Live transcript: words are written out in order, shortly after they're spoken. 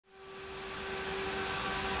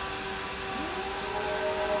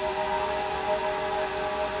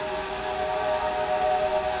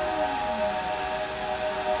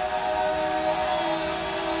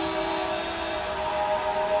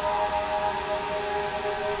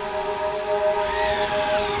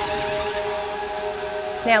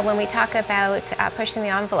Now, when we talk about pushing the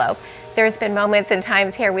envelope, there's been moments and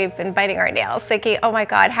times here we've been biting our nails, thinking, oh my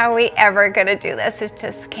God, how are we ever going to do this? It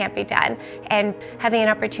just can't be done. And having an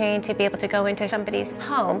opportunity to be able to go into somebody's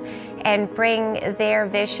home and bring their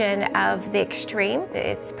vision of the extreme,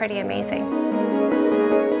 it's pretty amazing.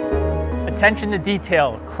 Attention to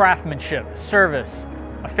detail, craftsmanship, service,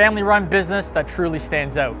 a family-run business that truly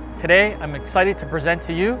stands out. Today, I'm excited to present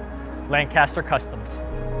to you Lancaster Customs.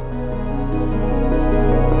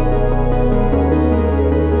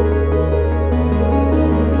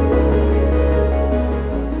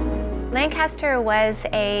 Lancaster was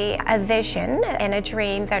a vision and a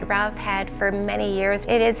dream that Ralph had for many years.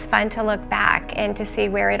 It is fun to look back and to see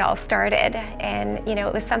where it all started. And you know,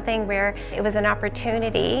 it was something where it was an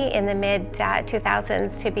opportunity in the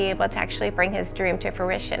mid-2000s to be able to actually bring his dream to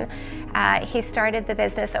fruition. He started the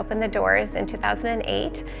business, opened the doors in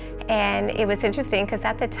 2008. And it was interesting because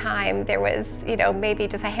at the time there was, you know, maybe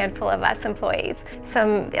just a handful of us employees.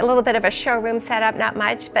 A little bit of a showroom setup, not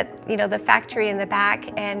much, but you know, the factory in the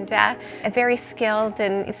back, and a very skilled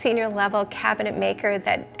and senior level cabinet maker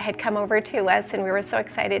that had come over to us, and we were so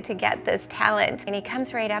excited to get this talent. And he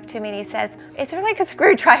comes right up to me and he says, "Is there like a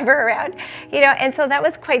screwdriver around?" You know, and so that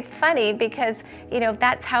was quite funny because, you know,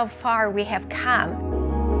 that's how far we have come.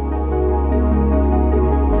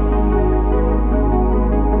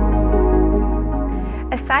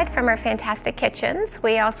 Aside from our fantastic kitchens,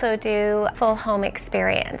 we also do full home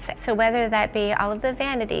experience. So whether that be all of the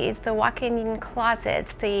vanities, the walk-in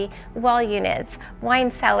closets, the wall units,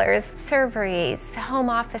 wine cellars, serveries, home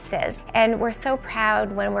offices. And we're so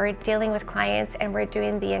proud when we're dealing with clients and we're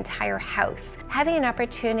doing the entire house. Having an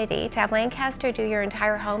opportunity to have Lancaster do your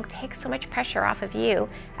entire home takes so much pressure off of you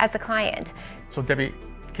as a client. So Debbie,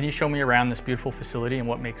 can you show me around this beautiful facility and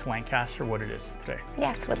what makes Lancaster what it is today?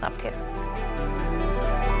 Yes, would love to.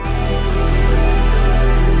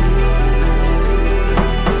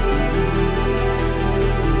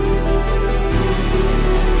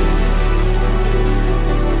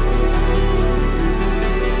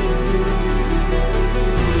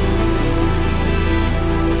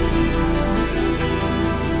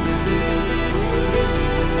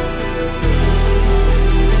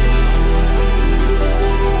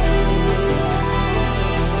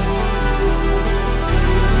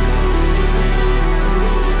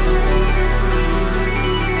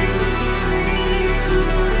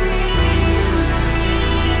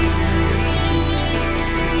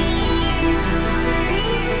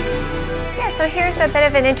 So here's a bit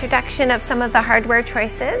of an introduction of some of the hardware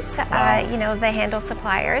choices, you know, the handle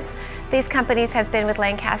suppliers. These companies have been with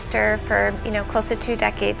Lancaster for, you know, close to 2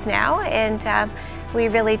 decades now, and we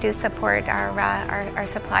really do support our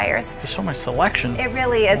suppliers. There's so much selection. It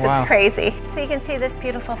really is, wow. It's crazy. So you can see this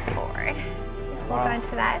beautiful board. Hold on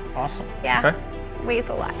to that. Awesome. Yeah, okay. Weighs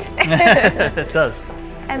a lot. It does.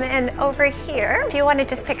 And then over here, if you want to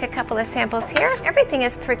just pick a couple of samples here, everything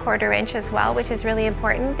is 3/4 inch as well, which is really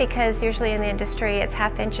important because usually in the industry it's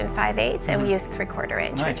 1/2 inch and 5/8, and we use 3/4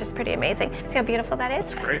 inch, nice. Which is pretty amazing. See how beautiful that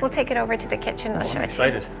is? That's great. We'll take it over to the kitchen. I'll show I'm it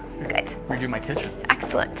excited. to you. Good. Redo my kitchen.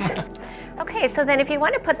 Excellent. Okay, so then if you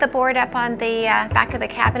want to put the board up on the back of the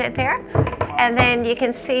cabinet there, and then you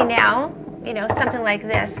can see now, you know, something like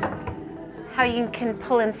this, how you can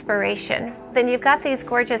pull inspiration. Then you've got these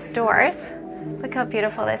gorgeous doors. Look how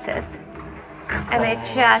beautiful this is. And they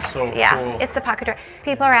just, so yeah, cool. It's a pocket drawer.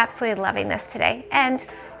 People are absolutely loving this today. And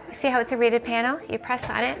see how it's a rated panel? You press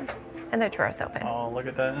on it and the drawer's open. Oh, look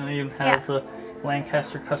at that. And it even has the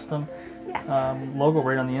Lancaster Custom logo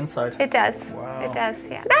right on the inside. It does. Wow. It does,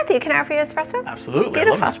 yeah. Matthew, can I offer you espresso? Absolutely.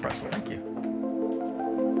 Beautiful. I love espresso. Thank you.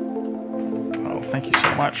 Oh, thank you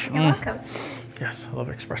so much. You're welcome. Yes, I love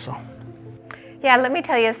espresso. Yeah, let me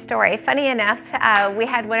tell you a story. Funny enough, we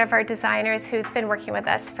had one of our designers who's been working with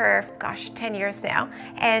us for, gosh, 10 years now,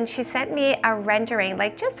 and she sent me a rendering,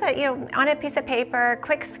 like just a, you know, on a piece of paper,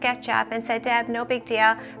 quick sketch up, and said, "Deb, no big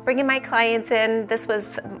deal, bringing my clients in." This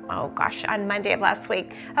was, oh gosh, on Monday of last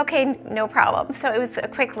week. Okay, no problem. So it was a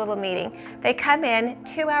quick little meeting. They come in,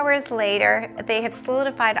 2 hours later, they have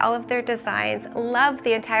solidified all of their designs, love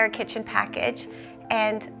the entire kitchen package,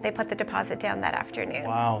 and they put the deposit down that afternoon.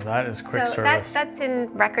 Wow, that is quick so service. That's in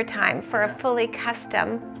record time for a fully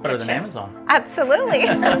custom Better kitchen. than Amazon. Absolutely.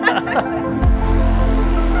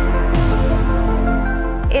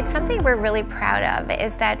 It's something we're really proud of,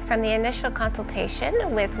 is that from the initial consultation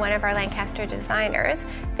with one of our Lancaster designers,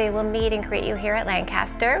 they will meet and greet you here at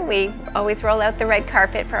Lancaster. We always roll out the red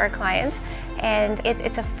carpet for our clients, and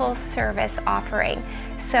it's a full service offering.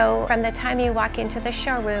 So from the time you walk into the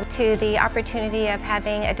showroom to the opportunity of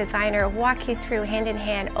having a designer walk you through hand in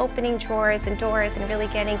hand, opening drawers and doors and really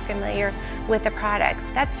getting familiar with the products,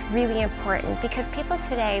 that's really important, because people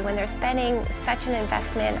today, when they're spending such an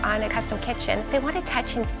investment on a custom kitchen, they want to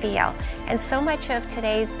touch and feel. And so much of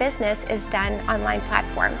today's business is done online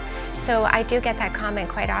platform. So I do get that comment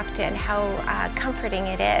quite often, how comforting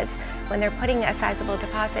it is when they're putting a sizable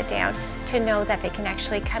deposit down to know that they can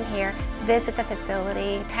actually come here, visit the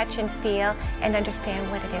facility, touch and feel, and understand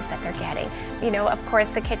what it is that they're getting. You know, of course,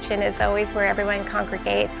 the kitchen is always where everyone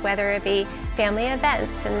congregates, whether it be family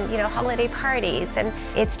events and, you know, holiday parties, and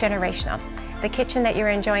it's generational. The kitchen that you're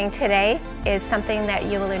enjoying today is something that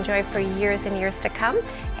you will enjoy for years and years to come,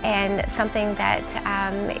 and something that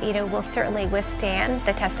you know, will certainly withstand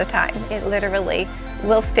the test of time. It literally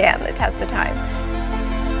will stand the test of time.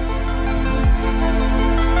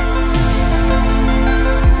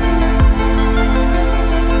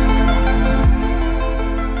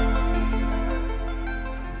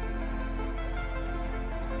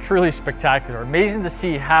 Truly spectacular. Amazing to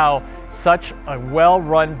see how such a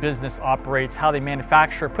well-run business operates, how they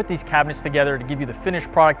manufacture, put these cabinets together to give you the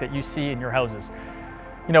finished product that you see in your houses.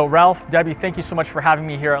 You know, Ralph, Debbie, thank you so much for having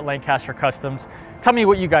me here at Lancaster Customs. Tell me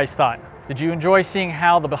what you guys thought. Did you enjoy seeing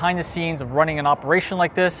how the behind the scenes of running an operation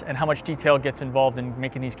like this and how much detail gets involved in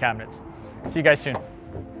making these cabinets? See you guys soon.